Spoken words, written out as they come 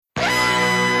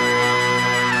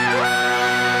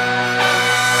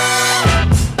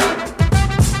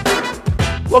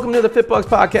Welcome to the FitBucks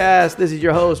Podcast. This is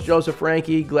your host, Joseph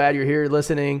Franke. Glad you're here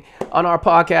listening. On our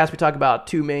podcast, we talk about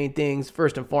two main things.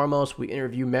 First and foremost, we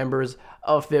interview members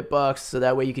of FitBucks so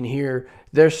that way you can hear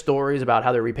their stories about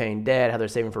how they're repaying debt, how they're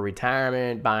saving for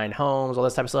retirement, buying homes, all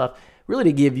this type of stuff, really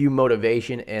to give you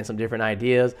motivation and some different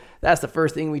ideas. That's the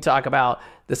first thing we talk about.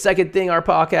 The second thing our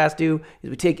podcasts do is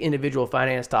we take individual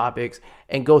finance topics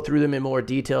and go through them in more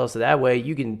detail so that way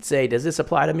you can say, does this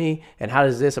apply to me and how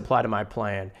does this apply to my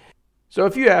plan? So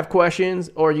if you have questions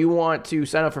or you want to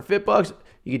sign up for FitBucks,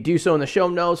 you can do so in the show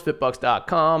notes,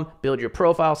 fitbucks.com. Build your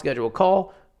profile, schedule a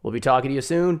call. We'll be talking to you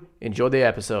soon. Enjoy the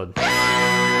episode.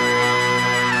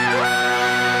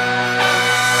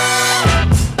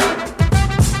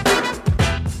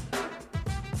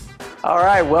 All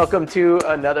right, welcome to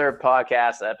another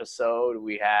podcast episode.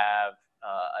 We have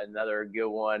another good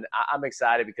one. I'm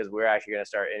excited because we're actually going to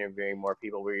start interviewing more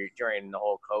people. During the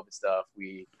whole COVID stuff,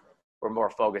 we're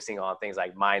more focusing on things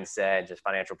like mindset, just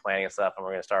financial planning and stuff. And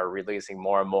we're going to start releasing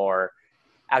more and more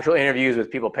actual interviews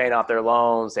with people paying off their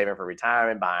loans, saving for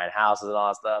retirement, buying houses and all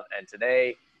that stuff. And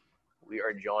today we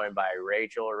are joined by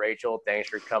Rachel. Rachel, thanks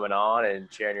for coming on and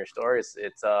sharing your stories.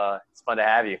 It's fun to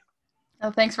have you. Oh,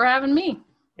 thanks for having me.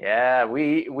 Yeah,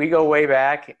 we go way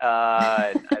back.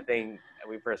 I think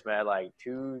we first met like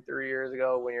 2-3 years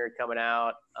ago when you were coming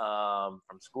out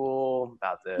from school,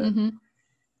 about to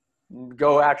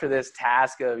go after this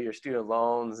task of your student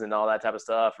loans and all that type of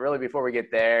stuff. Really, before we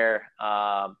get there,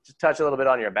 just touch a little bit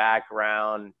on your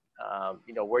background,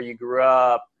 where you grew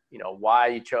up, why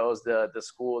you chose the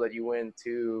school that you went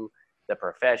to, the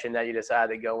profession that you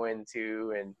decided to go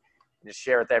into, and just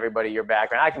share with everybody your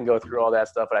background. I can go through all that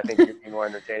stuff, but I think it'd be more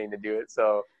entertaining to do it.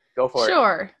 So go for it.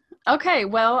 Sure. Okay.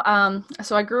 Well,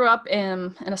 so I grew up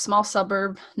in a small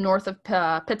suburb north of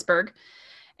Pittsburgh,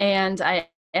 and I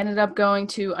ended up going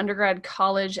to undergrad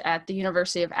college at the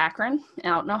University of Akron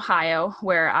out in Ohio,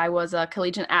 where I was a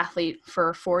collegiate athlete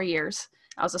for 4 years.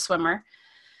 I was a swimmer.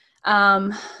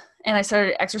 And I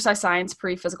started exercise science,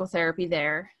 pre-physical therapy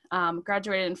there.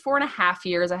 Graduated in 4.5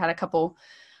 years. I had a couple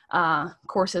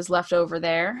courses left over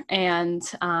there. And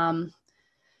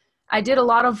I did a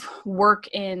lot of work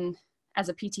as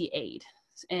a PT aide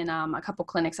in a couple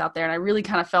clinics out there. And I really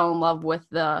kind of fell in love with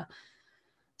the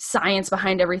science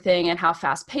behind everything and how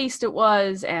fast paced it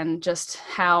was, and just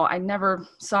how I never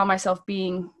saw myself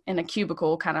being in a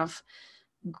cubicle kind of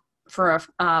for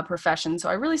a profession. So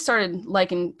I really started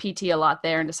liking PT a lot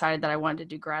there and decided that I wanted to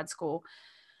do grad school.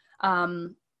 I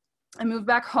moved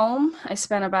back home. I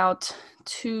spent about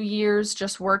 2 years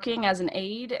just working as an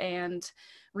aide and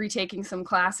retaking some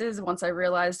classes once I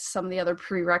realized some of the other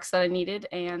prereqs that I needed.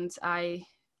 And I,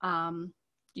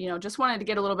 just wanted to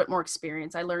get a little bit more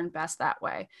experience. I learned best that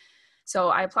way. So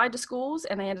I applied to schools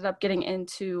and I ended up getting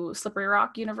into Slippery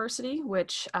Rock University,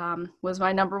 which was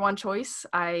my number one choice.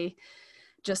 I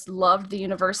just loved the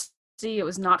university. It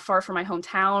was not far from my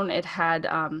hometown. It had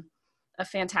a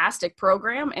fantastic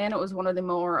program, and it was one of the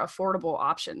more affordable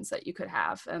options that you could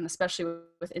have, and especially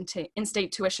with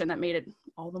in-state tuition, that made it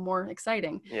all the more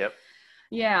exciting. Yep.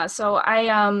 Yeah, so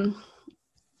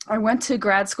I went to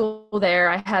grad school there.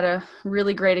 I had a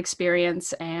really great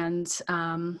experience, and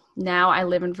now I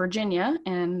live in Virginia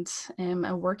and am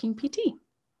a working PT.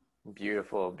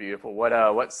 Beautiful, beautiful.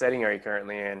 What setting are you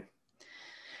currently in?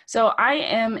 So I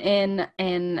am in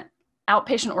an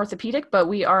outpatient orthopedic, but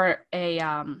we are a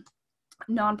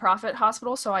nonprofit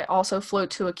hospital, so I also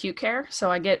float to acute care. So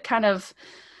I get kind of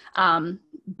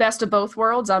best of both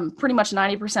worlds. I'm pretty much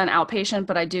 90% outpatient,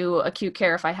 but I do acute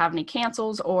care if I have any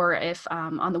cancels or if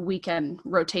on the weekend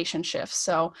rotation shifts.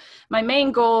 So my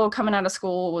main goal coming out of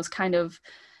school was kind of,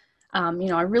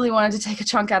 I really wanted to take a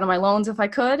chunk out of my loans if I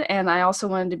could. And I also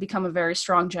wanted to become a very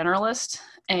strong generalist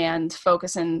and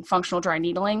focus in functional dry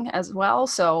needling as well.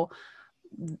 So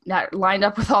that lined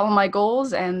up with all of my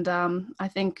goals. And I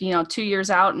think, 2 years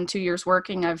out and 2 years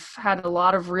working, I've had a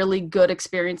lot of really good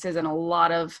experiences and a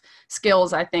lot of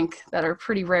skills, I think, that are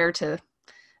pretty rare to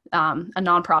a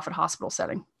nonprofit hospital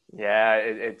setting. Yeah,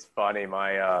 it's funny.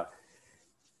 My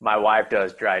wife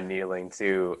does dry needling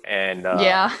too. And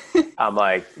yeah, I'm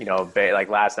like, like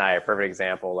last night, a perfect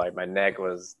example, like my neck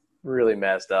was really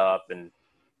messed up and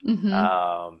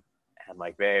I'm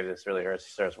like, babe, this really hurts.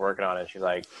 She starts working on it. She's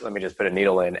like, let me just put a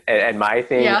needle in. And my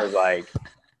thing was like,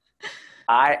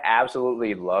 I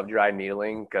absolutely love dry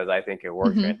needling because I think it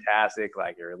works fantastic.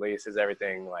 Like it releases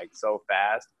everything like so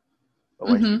fast. But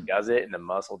when she does it and the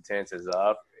muscle tenses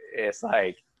up, it's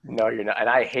like, no, you're not. And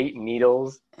I hate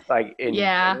needles like in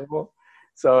general.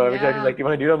 So every time she's like, you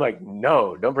want to do it? I'm like,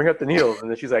 no, don't bring up the needles. And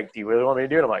then she's like, do you really want me to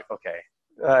do it? I'm like, okay.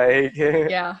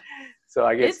 So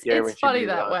I get scared when It's she funny do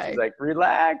that that. She's way. like,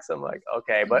 relax. I'm like,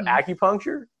 okay, but Mhm.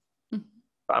 acupuncture,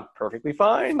 I'm perfectly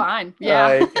fine. Fine. Yeah.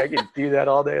 I can do that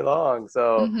all day long.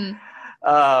 So, hmm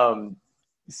um,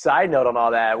 side note on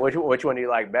all that, which one do you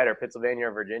like better, Pennsylvania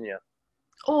or Virginia?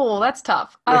 Oh, that's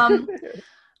tough. I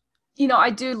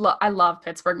love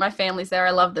Pittsburgh. My family's there.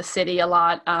 I love the city a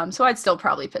lot. So I'd still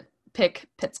probably pick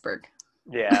Pittsburgh.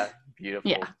 Yeah, Yeah.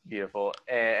 beautiful, beautiful.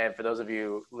 And for those of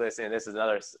you listening, this is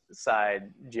another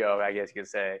side joke, I guess you could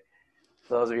say.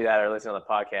 For those of you that are listening on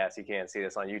the podcast, you can't see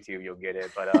this on YouTube, you'll get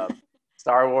it. But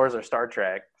Star Wars or Star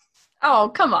Trek?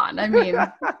 Oh, come on. I mean,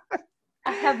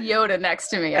 I have Yoda next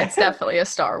to me. It's definitely a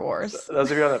Star So Wars.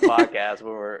 those of you on the podcast,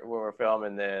 when we're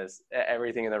filming this,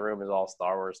 everything in the room is all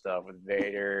Star Wars stuff with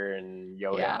Vader and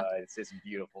Yoda. Yeah. It's just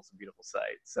beautiful. It's a beautiful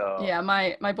sight. So Yeah,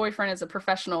 my boyfriend is a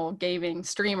professional gaming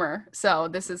streamer, so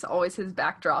this is always his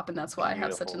backdrop, and that's why I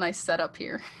have such a beautiful. nice setup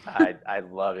here. I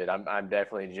love it. I'm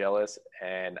definitely jealous,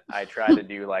 and I tried to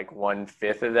do like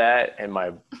 1/5 of that, and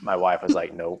my wife was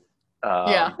like, nope.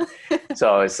 Yeah.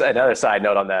 So it's another side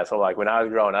note on that. So like when I was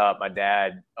growing up, my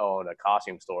dad owned a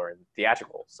costume store and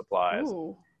theatrical supplies.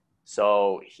 Ooh.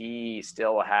 So he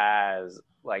still has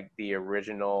like the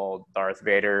original Darth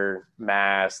Vader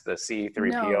mask, the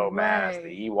C-3PO No mask,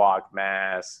 way. the Ewok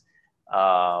mask,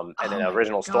 and then Oh my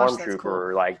original gosh, that's Stormtrooper,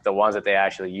 cool. like the ones that they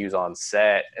actually use on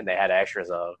set and they had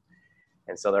extras of.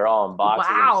 And so they're all in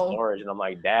boxes in Wow. storage. And I'm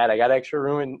like, Dad, I got extra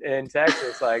room in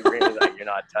Texas. Like, Green's like, you're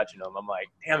not touching them. I'm like,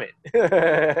 damn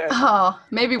it. Oh,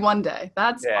 maybe one day.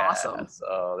 That's Yeah, awesome.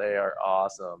 so they are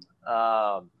awesome.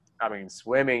 I mean,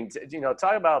 swimming,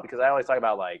 talk about, because I always talk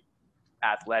about like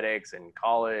athletics and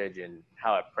college and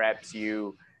how it preps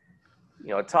you.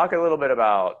 Talk a little bit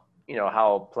about,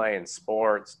 how playing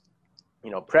sports,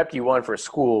 prepped you one for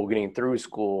school, getting through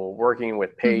school, working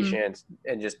with hmm patients,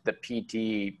 and just the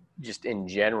PT, just in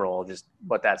general, just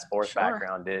what that sports Sure.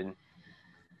 background did.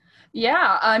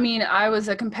 Yeah, I mean, I was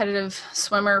a competitive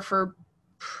swimmer for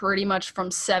pretty much from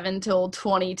 7 till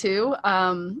 22.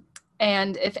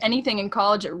 And if anything in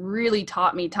college, it really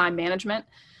taught me time management.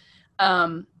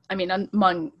 I mean,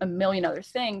 among a million other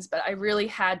things, but I really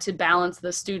had to balance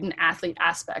the student athlete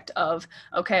aspect of,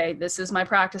 okay, this is my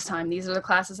practice time. These are the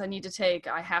classes I need to take.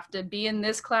 I have to be in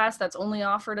this class that's only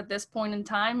offered at this point in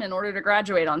time in order to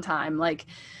graduate on time. Like,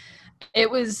 it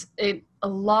was a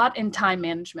lot in time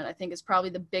management, I think, is probably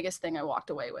the biggest thing I walked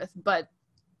away with. But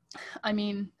I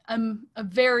mean, I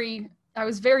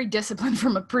was very disciplined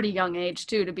from a pretty young age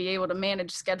too, to be able to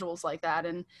manage schedules like that.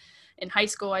 And in high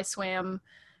school, I swam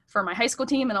for my high school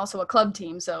team and also a club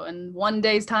team. So in one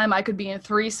day's time, I could be in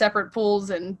 3 separate pools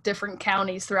in different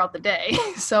counties throughout the day.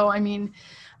 So, I mean,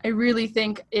 I really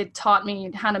think it taught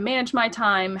me how to manage my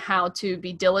time, how to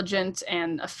be diligent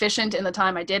and efficient in the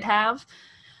time I did have.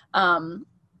 And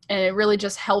it really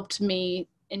just helped me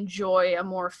enjoy a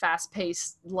more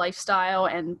fast-paced lifestyle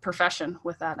and profession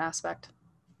with that aspect.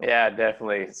 Yeah,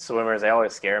 definitely. Swimmers, they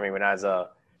always scare me when I was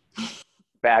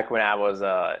back when I was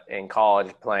in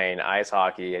college playing ice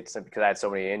hockey. It's because I had so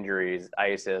many injuries. I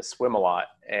used to swim a lot,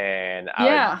 and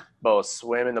I would both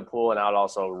swim in the pool and I would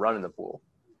also run in the pool,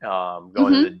 go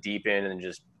into the deep end and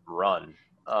just run.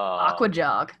 Aqua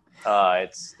jog.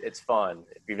 It's fun.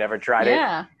 If you've never tried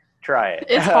it, try it.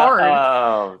 It's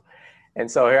hard. And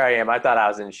so here I am. I thought I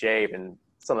was in shape, and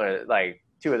some of the, like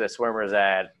 2 of the swimmers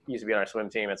that used to be on our swim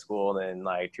team at school, and then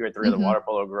like 2 or 3 of the water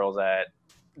polo girls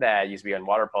that used to be on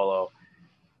water polo.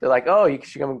 They're like, oh, you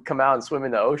should come out and swim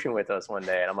in the ocean with us one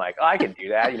day. And I'm like, oh, I can do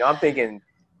that. I'm thinking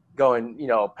going,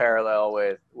 parallel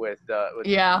with the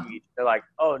beach. They're like,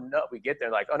 oh no, we get there.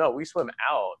 Like, oh no, we swim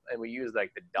out and we use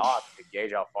like the dock to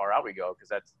gauge how far out we go. Cause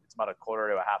it's about a quarter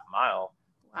to a half mile.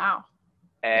 Wow.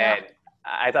 And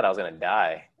I thought I was going to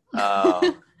die.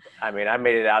 I mean, I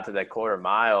made it out to that quarter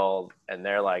mile and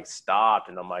they're like stopped.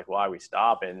 And I'm like, why are we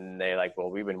stopping? And they're like, well,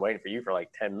 we've been waiting for you for like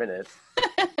 10 minutes.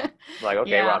 I'm like,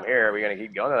 okay, well, I'm here. Are we going to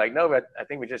keep going? They're like, no, but I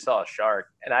think we just saw a shark.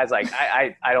 And I was like,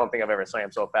 I don't think I've ever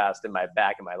swam so fast in my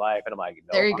life. And I'm like,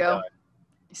 no, there you I'm go. done.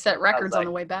 You set records on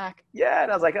the way back. Yeah.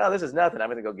 And I was like, oh, this is nothing. I'm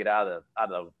going to go get out of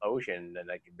the ocean.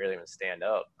 And I could barely even stand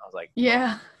up. I was like,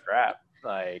 yeah, crap.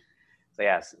 Like, so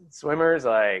yeah, swimmers,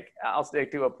 like I'll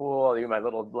stick to a pool, I'll do my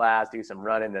little blast, do some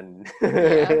running, and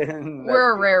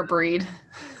we're a rare breed.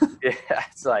 Yeah,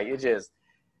 it's like, it's just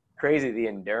crazy. The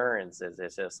endurance is,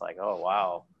 it's just like, oh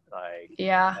wow, like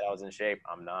I was in shape.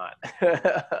 I'm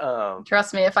not.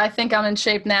 Trust me, if I think I'm in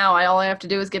shape now, all I have to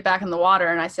do is get back in the water,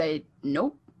 and I say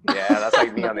nope. Yeah, that's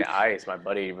like me on the ice. My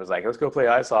buddy was like, let's go play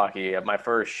ice hockey. At my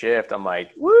first shift, I'm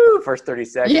like, woo, first 30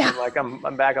 seconds, I'm like,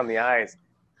 I'm back on the ice.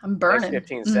 I'm The next burning.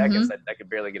 15 seconds, I could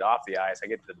barely get off the ice. I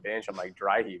get to the bench, I'm like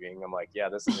dry heaving. I'm like, yeah,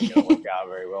 this isn't going to work out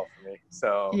very well for me.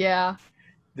 So Yeah.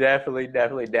 definitely.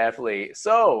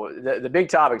 So the big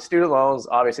topic, student loans,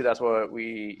 obviously that's what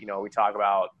we talk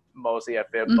about mostly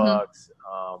at Mm-hmm. FitBucks.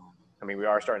 I mean, we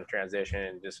are starting to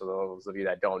transition, just for those of you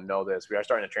that don't know this, we are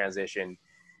starting to transition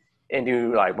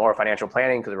into like more financial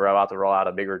planning because we're about to roll out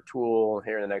a bigger tool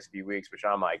here in the next few weeks, which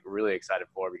I'm like really excited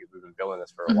for because we've been building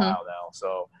this for a Mm-hmm. while now.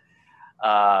 So,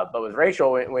 but with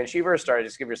Rachel, when she first started,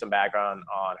 just to give her some background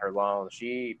on her loans,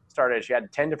 she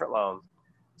had 10 different loans.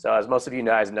 So as most of you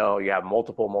guys know, you have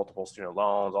multiple student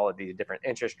loans, all of these different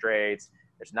interest rates.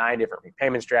 There's 9 different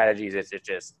repayment strategies.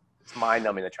 It's mind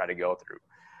numbing to try to go through.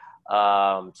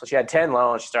 So she had 10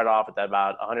 loans. She started off with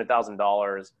about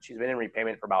 $100,000. She's been in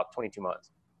repayment for about 22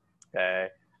 months. Okay.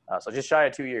 So just shy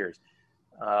of 2 years.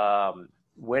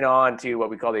 Went on to what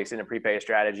we call the extended prepay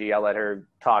strategy. I'll let her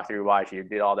talk through why she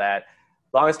did all that.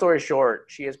 Long story short,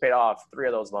 she has paid off 3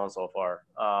 of those loans so far.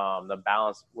 The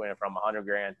balance went from 100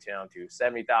 grand down to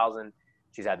 70,000.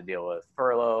 She's had to deal with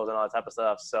furloughs and all that type of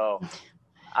stuff. So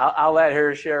I'll let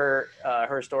her share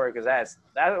her story because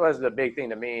that was the big thing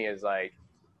to me is like,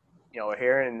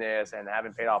 hearing this and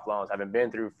having paid off loans, having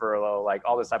been through furlough, like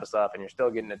all this type of stuff, and you're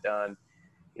still getting it done.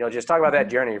 Just talk about that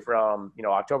journey from,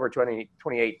 October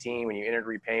 2018 when you entered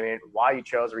repayment, why you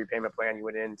chose a repayment plan you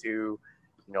went into,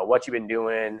 what you've been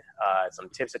doing, some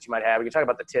tips that you might have. We can talk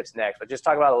about the tips next, but just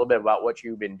talk about a little bit about what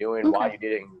you've been doing, Okay. why you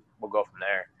did it, and we'll go from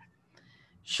there.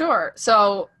 Sure.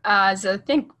 So, as I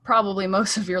think probably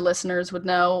most of your listeners would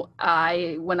know,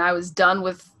 when I was done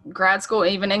with grad school,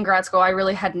 even in grad school, I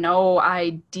really had no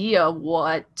idea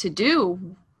what to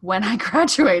do when I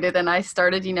graduated, and I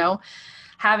started,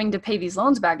 having to pay these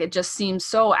loans back. It just seemed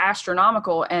so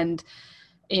astronomical and,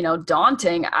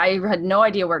 daunting. I had no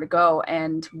idea where to go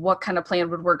and what kind of plan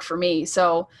would work for me.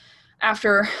 So,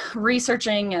 after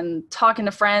researching and talking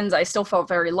to friends, I still felt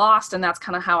very lost. And that's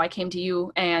kind of how I came to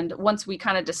you. And once we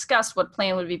kind of discussed what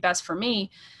plan would be best for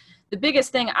me, the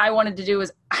biggest thing I wanted to do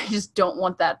is I just don't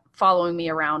want that following me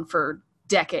around for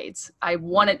decades. I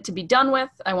want it to be done with.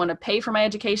 I want to pay for my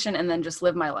education and then just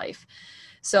live my life.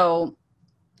 So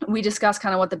we discussed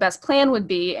kind of what the best plan would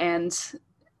be. And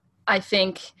I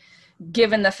think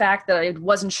given the fact that I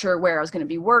wasn't sure where I was going to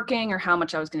be working or how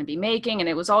much I was going to be making, and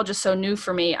it was all just so new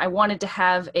for me, I wanted to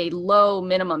have a low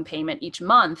minimum payment each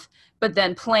month, but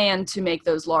then plan to make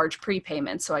those large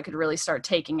prepayments so I could really start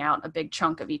taking out a big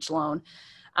chunk of each loan.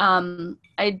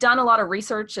 I'd done a lot of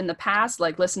research in the past,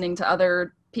 like listening to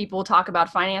other people talk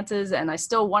about finances, and I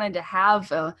still wanted to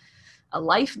have a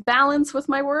life balance with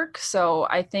my work. So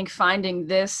I think finding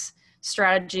this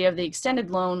strategy of the extended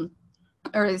loan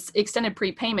or extended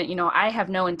prepayment, I have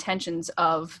no intentions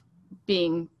of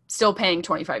still paying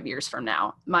 25 years from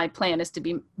now. My plan is to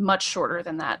be much shorter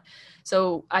than that.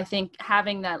 So I think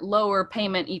having that lower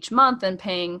payment each month and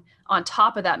paying on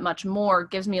top of that much more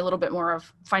gives me a little bit more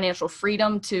of financial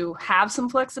freedom to have some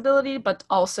flexibility, but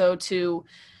also to,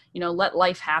 let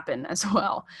life happen as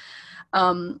well.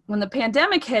 When the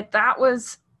pandemic hit, that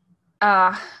was,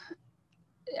 I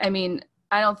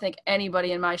don't think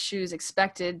anybody in my shoes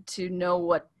expected to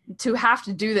have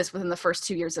to do this within the first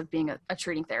 2 years of being a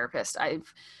treating therapist. I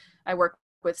work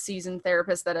with seasoned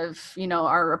therapists that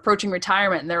are approaching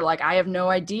retirement, and they're like, I have no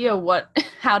idea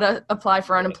how to apply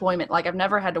for unemployment. Like, I've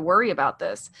never had to worry about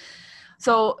this.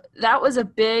 So that was a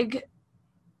big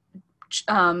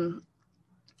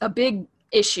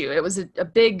issue. It was a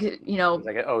big, It was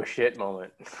like an oh shit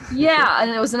moment. Yeah,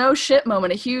 and it was an oh shit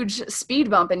moment, a huge speed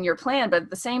bump in your plan. But at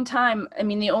the same time,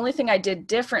 the only thing I did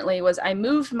differently was I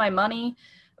moved my money,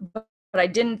 but I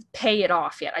didn't pay it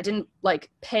off yet. I didn't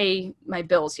pay my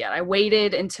bills yet. I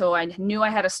waited until I knew I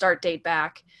had a start date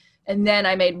back, and then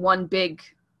I made one big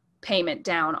payment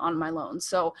down on my loan.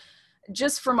 So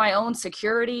just for my own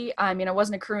security, I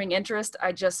wasn't accruing interest.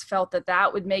 I just felt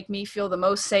that would make me feel the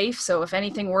most safe. So if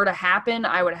anything were to happen,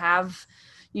 I would have,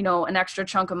 an extra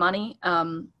chunk of money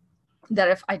that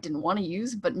if I didn't want to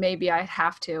use, but maybe I'd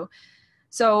have to.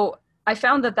 So I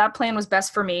found that plan was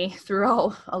best for me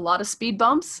through a lot of speed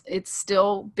bumps. It's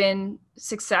still been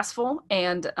successful.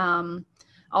 And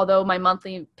although my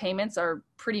monthly payments are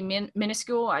pretty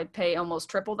minuscule, I pay almost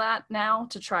triple that now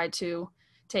to try to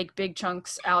take big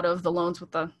chunks out of the loans with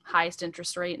the highest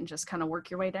interest rate and just kind of work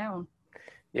your way down.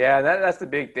 Yeah, that's the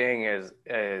big thing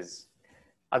is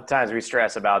sometimes we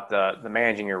stress about the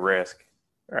managing your risk,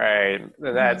 right?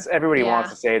 That's everybody wants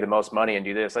to save the most money and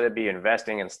do this. Let it be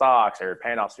investing in stocks or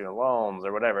paying off student loans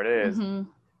or whatever it is.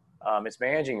 It's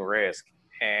managing risk.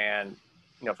 And,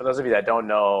 for those of you that don't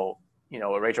know,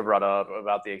 what Rachel brought up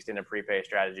about the extended prepay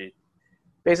strategy,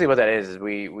 basically what that is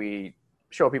we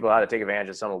show people how to take advantage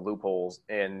of some of the loopholes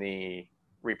in the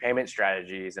repayment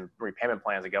strategies and repayment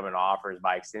plans the government offers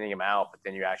by extending them out, but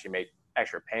then you actually make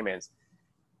extra payments.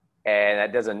 And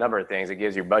that does a number of things. It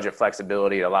gives you budget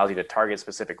flexibility. It allows you to target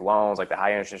specific loans, like the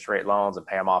high interest rate loans, and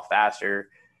pay them off faster.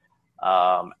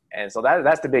 And so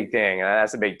that's the big thing. And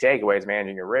that's the big takeaway, is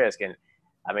managing your risk. And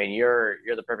I mean, you're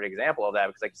the perfect example of that,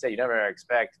 because like you said, you never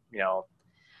expect,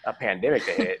 a pandemic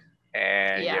to hit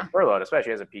and Yeah. get furloughed,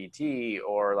 especially as a PT,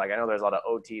 or like, I know there's a lot of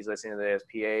OTs listening to this,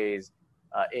 PAs,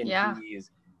 NPs. Yeah.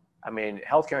 I mean,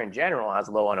 healthcare in general has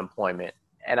low unemployment.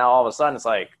 And now all of a sudden it's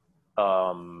like,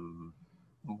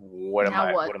 what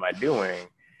am I doing?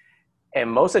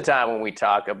 And most of the time when we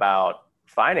talk about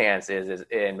finances is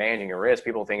in managing your risk,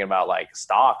 people thinking about like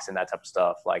stocks and that type of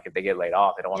stuff. Like if they get laid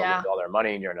off, they don't want to lose all their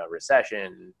money and you're in a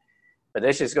recession. But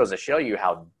this just goes to show you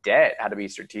how to be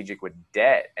strategic with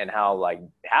debt, and how like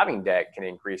having debt can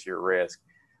increase your risk.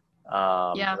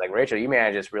 Like Rachel, you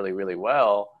manage this really, really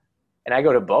well. And I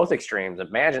go to both extremes.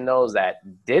 Imagine those that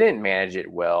didn't manage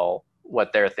it well,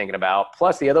 what they're thinking about,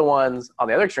 plus the other ones on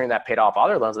the other extreme that paid off all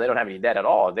their loans and they don't have any debt at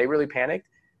all. They really panicked.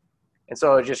 And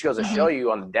so it just goes to show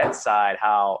you on the debt side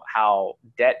how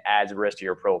debt adds risk to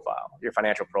your profile, your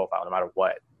financial profile, no matter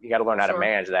what. You got to learn how to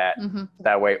manage that.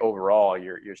 That way, overall,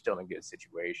 you're still in a good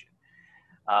situation.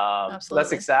 So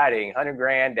that's exciting. 100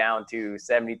 grand down to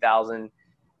 70,000.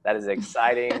 That is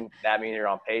exciting. That means you're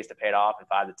on pace to pay it off in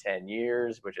 5 to 10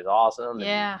 years, which is awesome.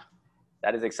 Yeah. And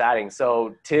that is exciting.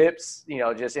 So tips,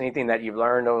 just anything that you've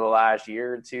learned over the last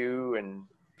year or two, and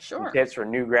some tips for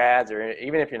new grads, or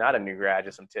even if you're not a new grad,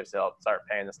 just some tips to help start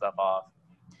paying this stuff off.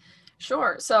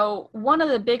 Sure. So one of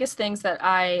the biggest things that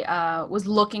I was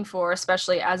looking for,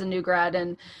 especially as a new grad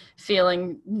and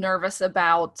feeling nervous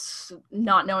about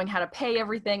not knowing how to pay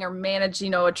everything or manage,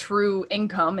 a true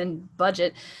income and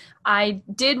budget, I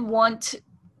did want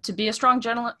to be a strong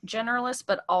generalist,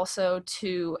 but also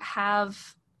to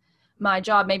have my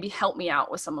job maybe help me out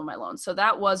with some of my loans. So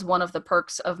that was one of the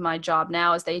perks of my job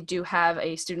now, is they do have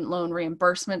a student loan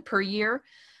reimbursement per year.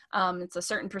 It's a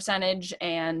certain percentage,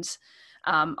 and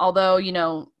although,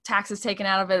 taxes taken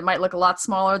out of it might look a lot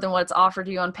smaller than what it's offered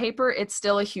you on paper, it's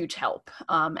still a huge help.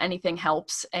 Anything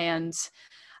helps. And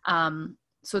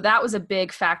so that was a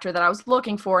big factor that I was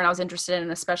looking for and I was interested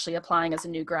in, especially applying as a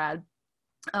new grad.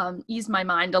 Ease my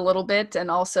mind a little bit.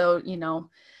 And also,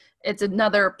 it's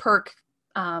another perk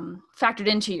factored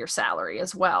into your salary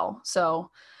as well. So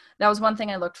that was one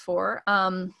thing I looked for.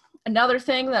 Another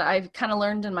thing that I've kind of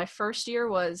learned in my first year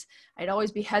was I'd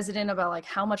always be hesitant about like,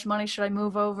 how much money should I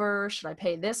move over? Should I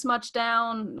pay this much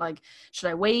down? Like, should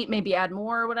I wait, maybe add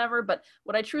more or whatever? But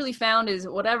what I truly found is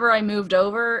whatever I moved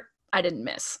over, I didn't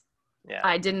miss. Yeah.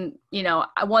 I didn't,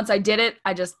 once I did it,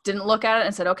 I just didn't look at it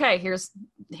and said, okay,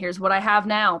 here's what I have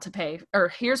now to pay, or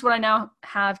here's what I now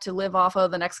have to live off of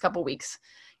the next couple weeks.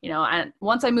 And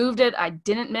once I moved it, I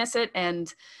didn't miss it.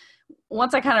 And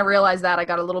once I kind of realized that, I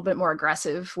got a little bit more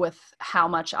aggressive with how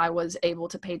much I was able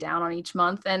to pay down on each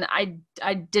month. And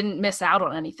I didn't miss out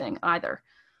on anything either.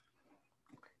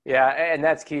 Yeah. And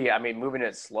that's key. I mean, moving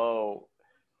it slow,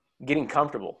 getting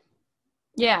comfortable.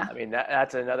 Yeah. I mean,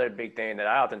 that's another big thing that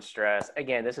I often stress.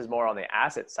 Again, this is more on the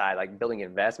asset side, like building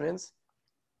investments.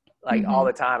 Like all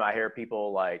the time I hear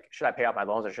people like, should I pay off my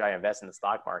loans or should I invest in the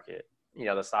stock market?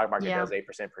 The stock market does 8%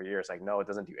 per year. It's like, no, it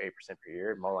doesn't do 8% per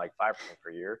year, more like 5%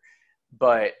 per year.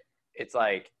 But it's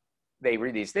like they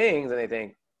read these things and they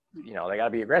think, they got to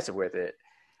be aggressive with it.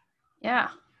 Yeah.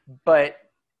 But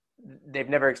they've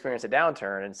never experienced a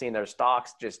downturn and seen their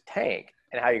stocks just tank,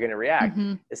 and how you're going to react.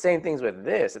 The same things with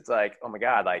this. It's like, oh my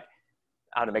God, like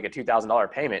I'm going to make a $2,000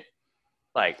 payment.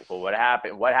 Like, well, what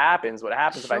happened? What happens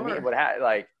if I meet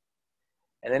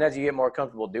and then as you get more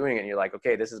comfortable doing it, and you're like,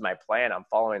 okay, this is my plan. I'm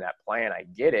following that plan. I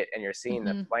get it. And you're seeing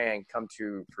the plan come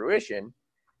to fruition,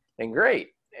 then great.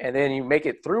 And then you make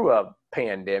it through a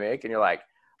pandemic and you're like,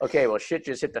 okay, well, shit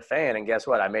just hit the fan. And guess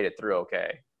what? I made it through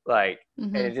okay. Like,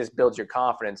 and it just builds your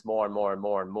confidence more and more and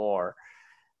more and more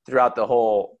throughout the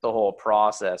whole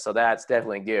process. So that's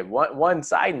definitely good. One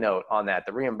side note on that,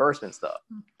 the reimbursement stuff.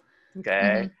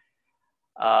 Okay.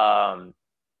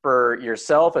 For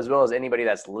yourself, as well as anybody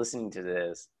that's listening to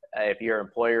this, if your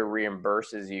employer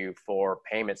reimburses you for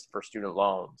payments for student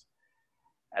loans,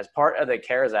 as part of the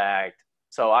CARES Act,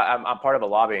 so I'm part of a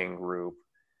lobbying group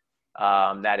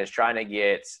that is trying to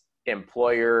get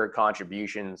employer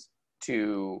contributions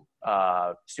to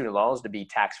student loans to be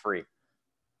tax-free.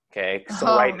 Okay, so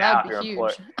right now, if your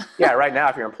employer,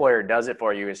 if your employer does it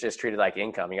for you, it's just treated like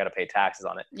income. You got to pay taxes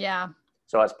on it. Yeah.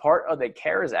 So as part of the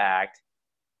CARES Act,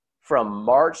 from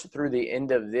March through the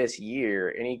end of this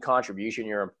year, any contribution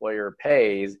your employer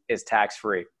pays is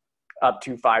tax-free. up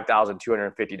to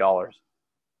 $5,250.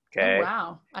 Okay. Oh,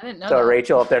 wow. I didn't know so that.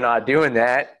 Rachel, if they're not doing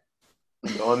that,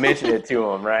 go and mention it to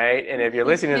them, right? And if you're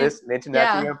listening to this, mention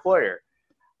that to your employer.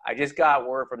 I just got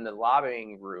word from the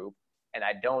lobbying group, and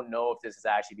I don't know if this has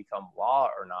actually become law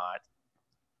or not.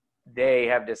 They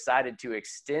have decided to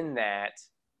extend that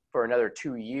for another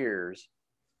 2 years.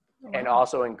 Wow. And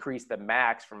also increase the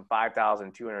max from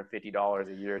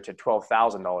 $5,250 a year to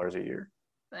 $12,000 a year.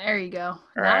 There you go.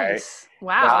 All nice.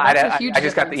 Right. Wow. Now, that's a huge I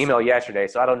just got the email yesterday,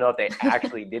 so I don't know if they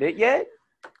actually did it yet.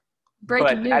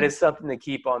 Breaking news. That is something to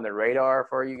keep on the radar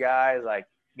for you guys, like,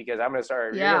 because I'm going to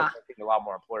start seeing a lot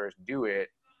more employers do it.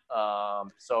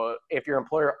 So if your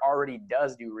employer already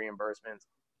does do reimbursements,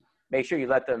 make sure you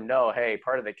let them know, hey,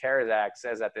 part of the CARES Act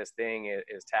says that this thing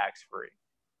is tax-free.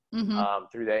 Mm-hmm.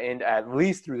 Through the end, at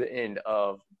least through the end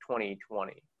of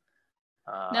 2020.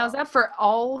 Now, is that for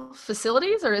all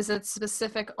facilities, or is it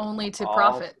specific only to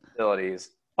profit? Facilities,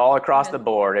 all across the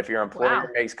board. If your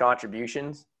employer makes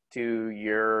contributions to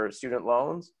your student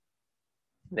loans,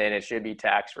 then it should be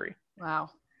tax-free. Wow.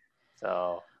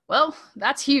 So. Well,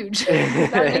 that's huge.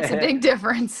 That makes a big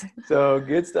difference. So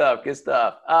good stuff.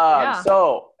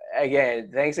 So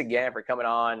again, thanks again for coming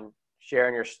on,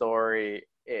 sharing your story.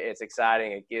 It's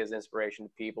exciting. It gives inspiration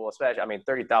to people, especially, I mean,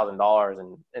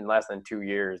 $30,000 in less than 2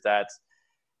 years. That's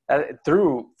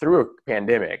through a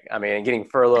pandemic. I mean, and getting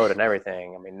furloughed and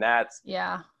everything. I mean, that's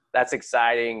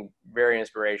exciting, very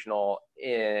inspirational.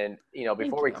 And,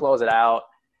 before we close it out,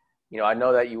 I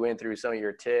know that you went through some of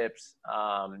your tips.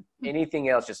 Anything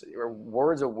else, just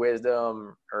words of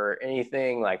wisdom or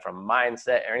anything like from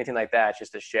mindset or anything like that,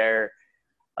 just to share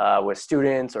with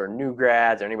students or new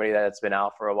grads or anybody that's been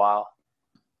out for a while?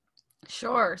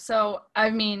 Sure. So, I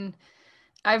mean,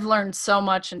 I've learned so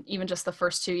much in even just the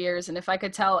first 2 years. And if I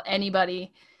could tell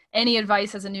anybody any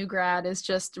advice as a new grad, is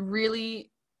just really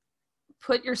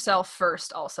put yourself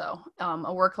first also.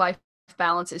 A work-life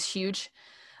balance is huge.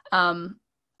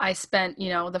 I spent,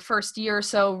 the first year or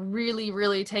so really,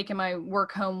 really taking my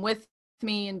work home with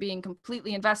me and being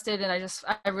completely invested. And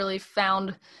I really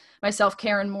found myself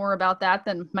caring more about that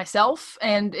than myself.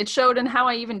 And it showed in how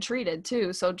I even treated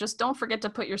too. So just don't forget to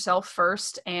put yourself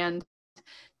first and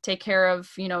take care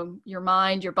of, your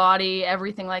mind, your body,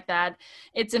 everything like that.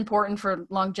 It's important for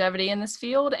longevity in this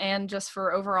field and just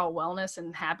for overall wellness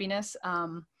and happiness.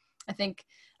 I think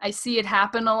I see it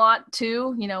happen a lot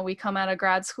too. We come out of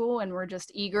grad school and we're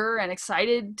just eager and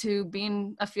excited to be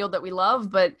in a field that we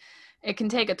love, but it can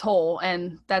take a toll.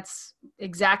 And that's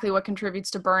exactly what contributes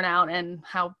to burnout and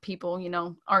how people,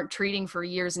 aren't treating for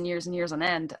years and years and years on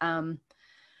end. Other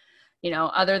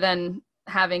than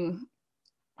having,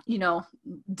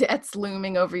 debts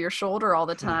looming over your shoulder all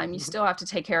the time, you still have to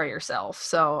take care of yourself.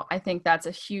 So I think that's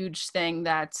a huge thing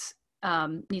that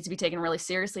needs to be taken really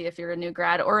seriously if you're a new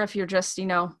grad, or if you're just,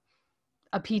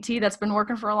 a PT that's been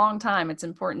working for a long time. It's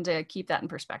important to keep that in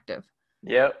perspective.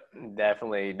 Yep,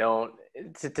 definitely.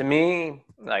 To me,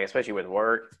 like, especially with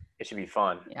work, it should be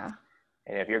fun. Yeah.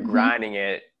 And if you're grinding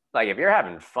it, like, if you're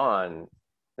having fun,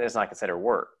 then it's not considered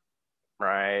work,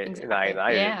 right?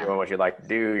 Exactly. You're doing what you like to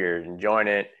do. You're enjoying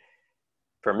it.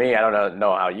 For me, I don't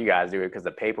know how you guys do it, because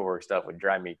the paperwork stuff would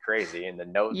drive me crazy, and the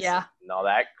notes and all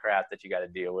that crap that you got to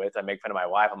deal with. I make fun of my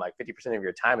wife. I'm like, 50% of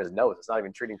your time is notes. It's not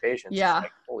even treating patients. Yeah.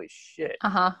 Like, holy shit. Too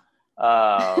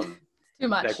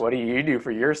much. Like, what do you do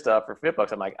for your stuff for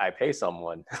FitBucks? I'm like, I pay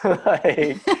someone.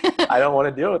 Like, I don't want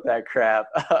to deal with that crap.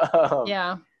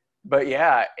 Yeah. But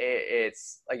yeah,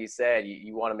 it's like you said,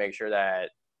 you want to make sure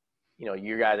that,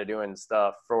 you guys are doing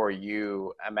stuff for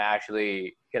you. I'm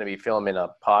actually going to be filming a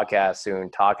podcast soon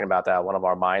talking about that, one of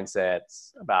our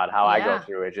mindsets, about how I go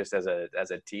through it, just as a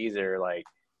teaser. Like,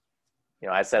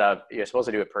 I set up, you're supposed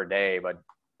to do it per day, but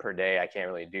per day I can't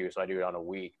really do. So I do it on a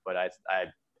week, but I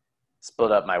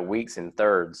split up my weeks in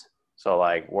thirds. So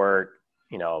like work,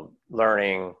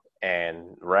 learning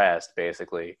and rest,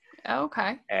 basically.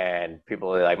 Okay. And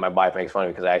people like, my wife makes fun of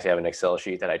me because I actually have an Excel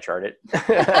sheet that I chart it.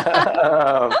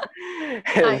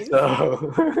 And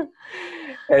so,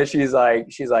 and she's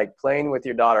like, playing with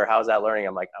your daughter, how's that learning?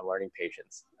 I'm like, I'm learning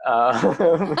patience.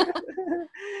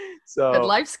 So good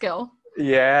life skill.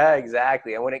 Yeah,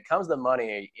 exactly. And when it comes to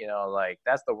money, like,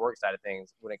 that's the work side of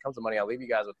things. When it comes to money, I'll leave you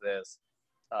guys with this.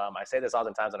 I say this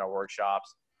oftentimes in our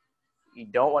workshops. You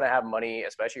don't want to have money,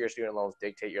 especially your student loans,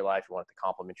 dictate your life. You want it to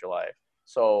complement your life.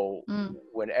 So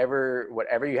whatever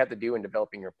you have to do in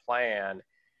developing your plan,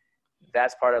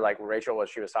 that's part of, like, Rachel, what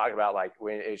she was talking about, like,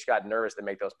 when she got nervous to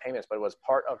make those payments, but it was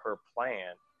part of her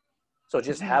plan. So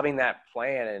just having that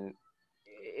plan, and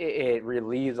it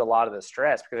relieves a lot of the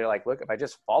stress, because you're like, look, if I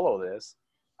just follow this,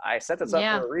 I set this up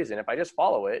for a reason. If I just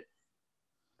follow it,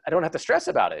 I don't have to stress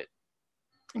about it.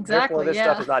 Exactly. Therefore, this yeah.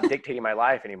 stuff is not dictating my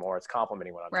life anymore. It's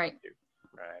complementing what I'm trying to do.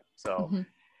 Right. So,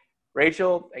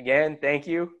 Rachel, again, thank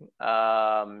you.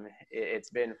 It's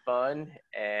been fun,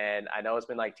 and I know it's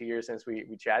been like 2 years since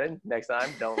we chatted. Next time,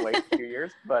 don't wait 2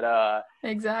 years, but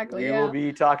exactly. we will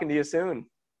be talking to you soon.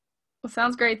 Well,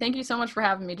 sounds great. Thank you so much for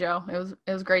having me, Joe.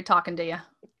 It was great talking to you.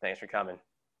 Thanks for coming.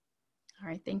 All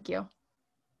right. Thank you.